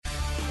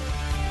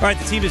All right,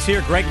 the team is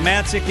here. Greg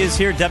Matzik is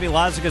here. Debbie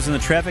Lozic is in the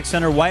traffic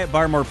center. Wyatt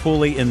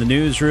Barmore-Pooley in the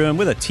newsroom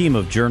with a team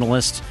of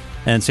journalists.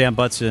 And Sam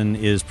Butson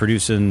is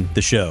producing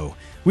the show.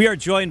 We are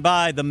joined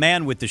by the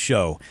man with the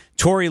show,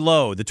 Tory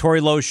Lowe. The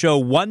Tory Lowe Show,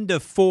 1 to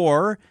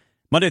 4,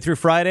 Monday through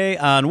Friday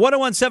on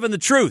 101.7 The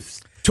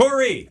Truth.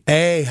 Tory.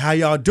 Hey, how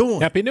y'all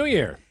doing? Happy New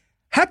Year.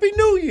 Happy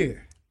New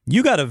Year.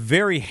 You got a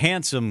very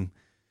handsome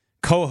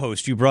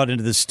co-host you brought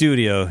into the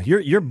studio.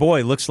 Your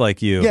boy looks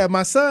like you. Yeah,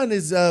 my son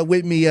is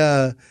with me.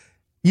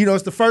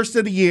 It's the first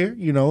of the year.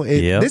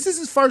 This is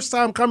his first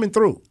time coming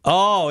through.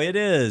 Oh, it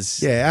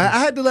is. Yeah, I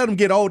had to let him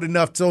get old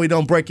enough so he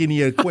don't break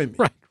any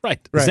equipment.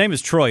 Right. His name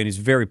is Troy, and he's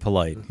very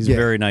polite. He's a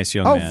very nice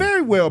young man. Oh,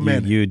 very well,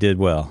 man. You did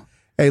well.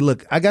 Hey,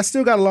 look,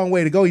 still got a long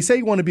way to go. He said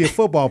he wanted to be a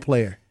football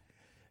player.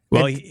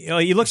 Well,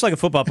 he looks like a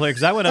football player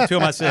because I went up to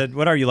him. I said,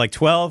 "What are you, like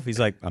 12?" He's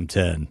like, "I'm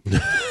 10."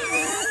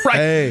 Right.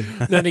 Hey.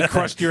 Then he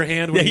crushed your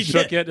hand when he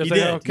shook it. He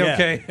did.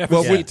 Okay.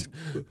 Well,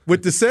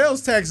 with the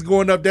sales tax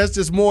going up, that's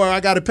just more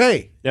I got to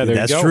pay. Yeah, there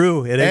that's you go.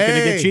 true. It ain't going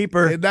to get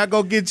cheaper. It's not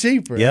going to get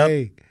cheaper. Yep.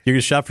 Hey. You're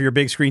going to shop for your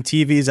big screen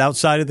TVs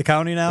outside of the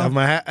county now?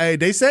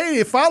 They say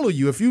it follow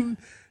you.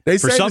 They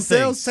say the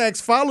sales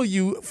tax follow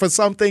you for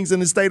some things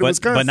in the state of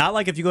Wisconsin. But not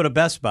like if you go to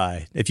Best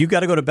Buy. If you got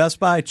to go to Best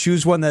Buy,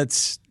 choose one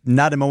that's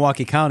not in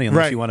Milwaukee County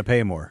unless you want to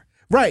pay more.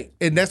 Right.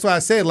 And that's why I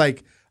said,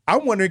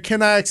 I'm wondering,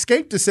 can I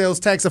escape the sales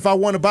tax if I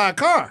want to buy a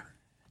car?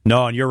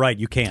 No, and you're right.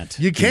 You can't.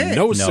 You can't.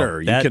 No, sir.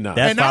 You cannot.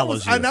 That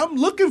follows you. And I'm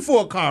looking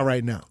for a car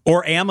right now.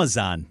 Or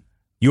Amazon.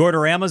 You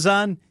order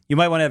Amazon, you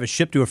might want to have it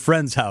shipped to a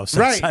friend's house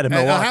outside of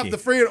Milwaukee. And I have the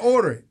free to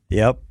order it.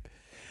 Yep.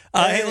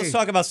 Hey, let's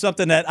talk about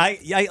something that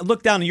I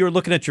looked down and you were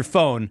looking at your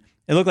phone.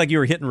 It looked like you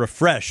were hitting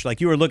refresh.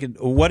 Like you were looking,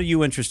 what are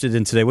you interested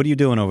in today? What are you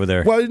doing over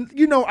there? Well,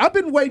 I've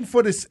been waiting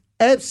for this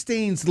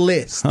Epstein's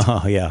list.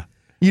 Oh, yeah.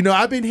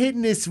 I've been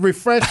hitting this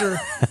refresher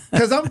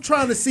because I'm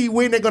trying to see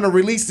when they're going to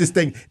release this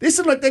thing. This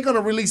is like they're going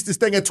to release this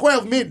thing at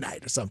 12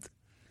 midnight or something.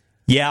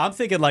 Yeah, I'm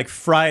thinking like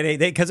Friday,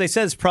 because they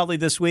said it's probably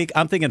this week.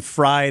 I'm thinking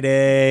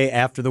Friday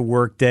after the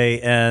workday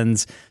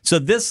ends. So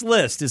this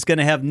list is going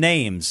to have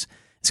names.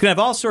 It's going to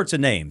have all sorts of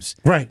names.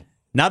 Right.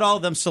 Not all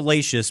of them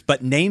salacious,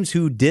 but names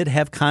who did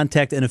have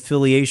contact and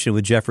affiliation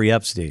with Jeffrey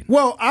Epstein.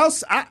 Well,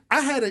 I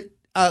had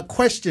a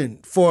question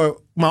for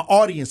my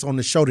audience on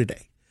the show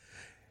today.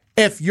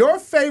 If your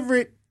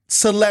favorite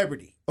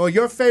celebrity or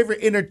your favorite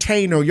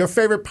entertainer or your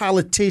favorite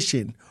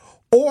politician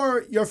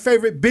or your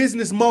favorite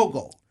business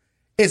mogul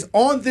is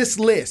on this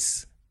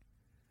list,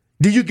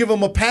 do you give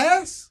them a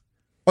pass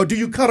or do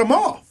you cut them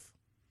off?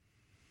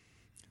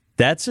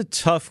 That's a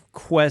tough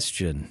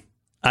question.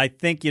 I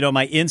think,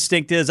 my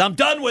instinct is I'm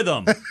done with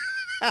them.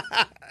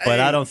 But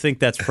I don't think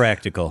that's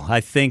practical. I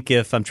think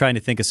if I'm trying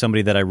to think of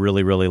somebody that I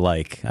really, really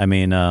like,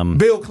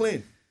 Bill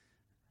Clinton.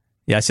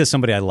 Yeah, I said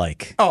somebody I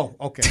like. Oh,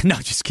 okay. No,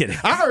 just kidding.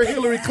 I heard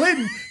Hillary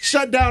Clinton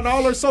shut down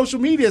all her social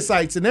media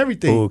sites and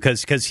everything. Ooh,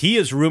 because he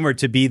is rumored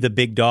to be the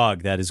big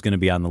dog that is going to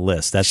be on the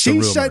list. That's the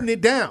rumor. She's shutting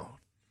it down.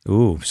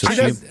 Ooh, so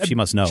she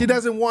must know. She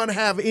doesn't want to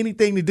have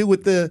anything to do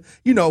with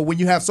when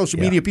you have social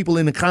media people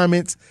in the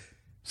comments.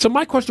 So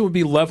my question would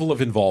be level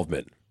of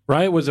involvement,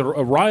 right? Was it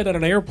a ride on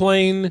an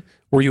airplane?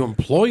 Were you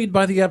employed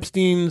by the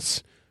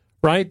Epsteins,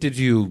 right? Did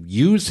you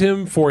use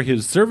him for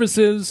his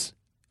services?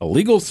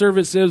 Illegal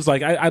services?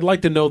 I'd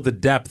like to know the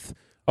depth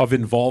of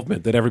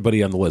involvement that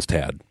everybody on the list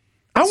had.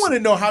 I want to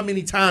know how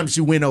many times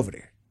you went over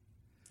there.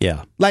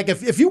 Yeah. Like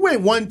if you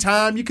went one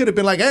time, you could have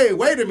been like, "Hey,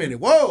 wait a minute,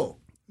 whoa."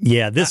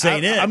 Yeah, this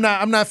ain't it. I'm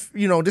not.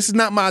 This is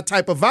not my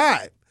type of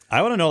vibe.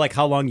 I want to know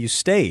how long you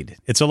stayed.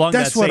 It's along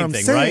That's that what same I'm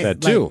thing, saying. right?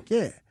 That too.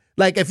 Yeah.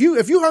 Like if you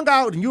hung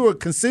out and you were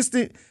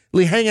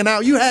consistently hanging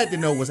out, you had to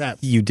know what's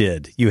happening. You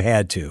did. You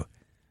had to.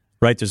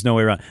 Right? There's no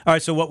way around. All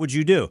right, so what would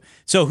you do?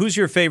 So who's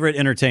your favorite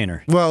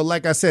entertainer? Well,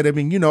 like I said,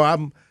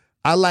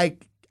 I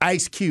like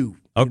Ice Cube.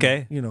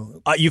 Okay.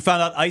 You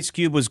found out Ice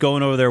Cube was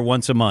going over there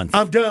once a month.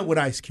 I'm done with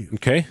Ice Cube.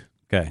 Okay.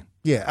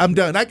 Yeah, I'm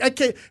done. I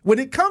can't. When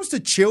it comes to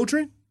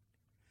children,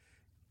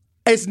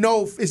 it's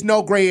no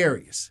gray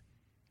areas.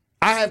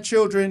 I have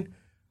children.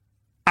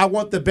 I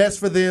want the best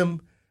for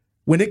them.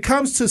 When it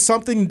comes to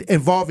something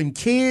involving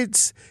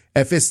kids,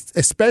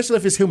 especially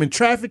if it's human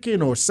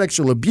trafficking or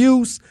sexual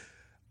abuse,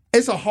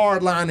 it's a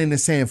hard line in the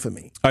sand for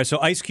me. All right, so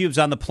Ice Cube's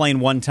on the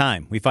plane one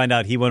time. We find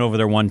out he went over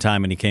there one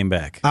time and he came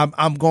back.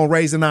 I'm going to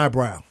raise an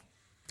eyebrow.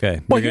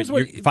 Okay.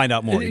 Well, find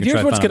out more.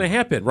 Here's what's going to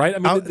happen, right?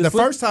 The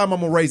first time I'm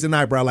going to raise an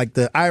eyebrow, like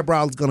the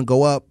eyebrow is going to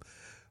go up.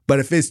 But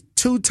if it's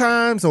 2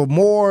 times or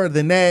more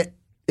than that,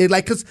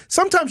 because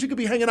sometimes you could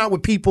be hanging out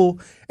with people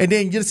and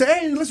then you say,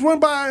 "Hey, let's run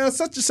by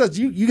such and such."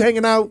 You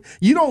hanging out,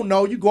 you don't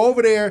know. You go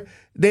over there,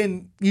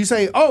 then you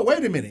say, "Oh,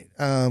 wait a minute.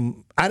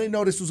 I didn't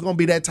know this was going to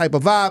be that type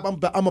of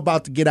vibe. I'm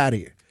about to get out of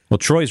here." Well,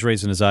 Troy's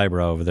raising his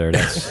eyebrow over there.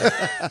 That's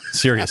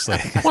seriously.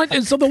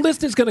 And so the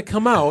list is going to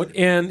come out,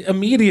 and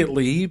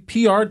immediately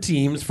PR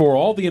teams for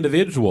all the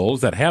individuals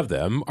that have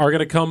them are going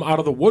to come out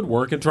of the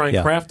woodwork and try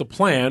and craft a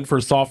plan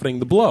for softening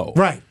the blow.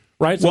 Right.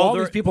 So all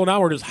these people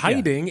now are just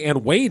hiding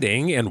and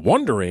waiting and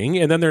wondering,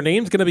 and then their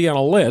name's going to be on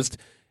a list.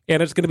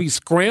 and it's going to be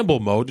scramble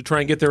mode to try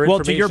and get their Well,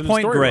 information. to your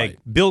point, and story Greg,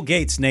 right. Bill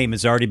Gates' name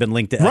has already been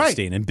linked to Right.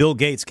 Epstein, and Bill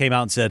Gates came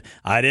out and said,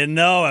 "I didn't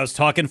know. I was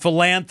talking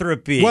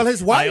philanthropy. Well,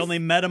 his wife. I only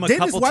met him a didn't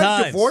couple his wife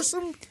times." divorce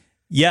him?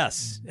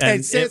 Yes,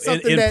 And said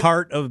something in that-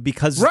 part of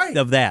because Right.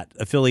 of that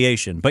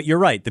affiliation. But you're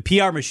right; the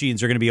PR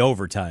machines are going to be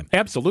overtime.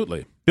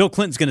 Absolutely. Bill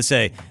Clinton's going to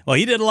say, "Well,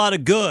 he did a lot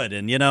of good,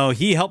 and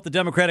he helped the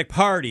Democratic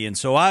Party, and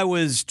so I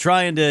was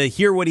trying to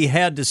hear what he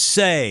had to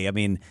say." I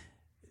mean,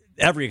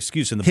 every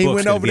excuse in the He book's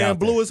went gonna over be there out and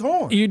blew his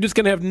horn. You're just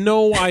going to have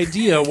no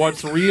idea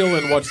what's real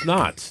and what's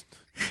not.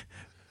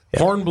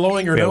 Horn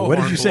blowing or no what did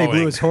horn you say? blowing.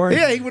 Blew his horn?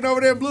 Yeah, he went over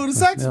there and blew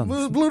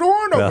the blew the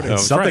horn over there.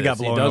 That's Something right. got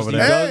He blown does- over he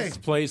there. does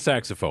play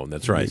saxophone.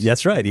 That's right.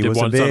 That's right. He Did was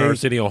a once on big-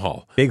 Arsenio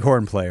Hall. Big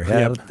horn player.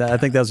 Yeah, Yep. I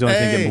think that was the only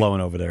thing Hey. getting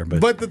blown over there.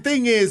 But the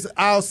thing is,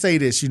 I'll say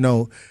this,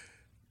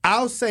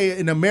 I'll say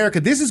in America,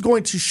 this is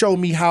going to show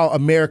me how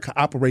America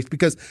operates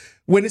because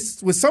when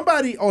it's with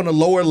somebody on a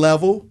lower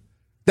level,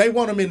 they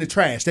want them in the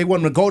trash. They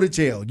want them to go to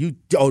jail. You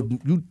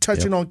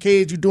touching on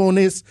kids, you doing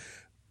this,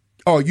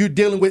 or you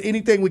dealing with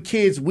anything with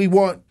kids, we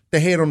want the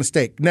head on the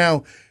stake.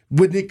 Now,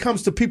 when it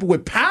comes to people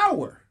with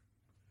power,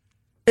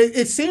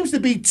 it seems to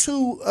be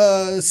two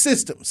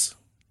systems.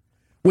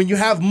 When you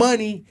have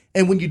money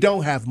and when you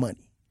don't have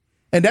money.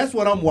 And that's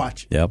what I'm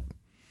watching. Yep.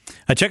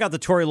 Check out the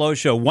Tory Lowe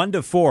Show, 1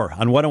 to 4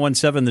 on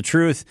 101.7 The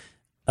Truth.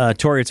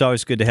 Tory, it's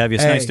always good to have you.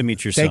 It's nice to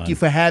meet your son. Thank you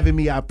for having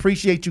me. I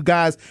appreciate you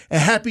guys.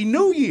 And Happy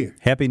New Year.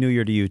 Happy New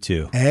Year to you,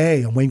 too.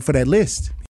 Hey, I'm waiting for that list.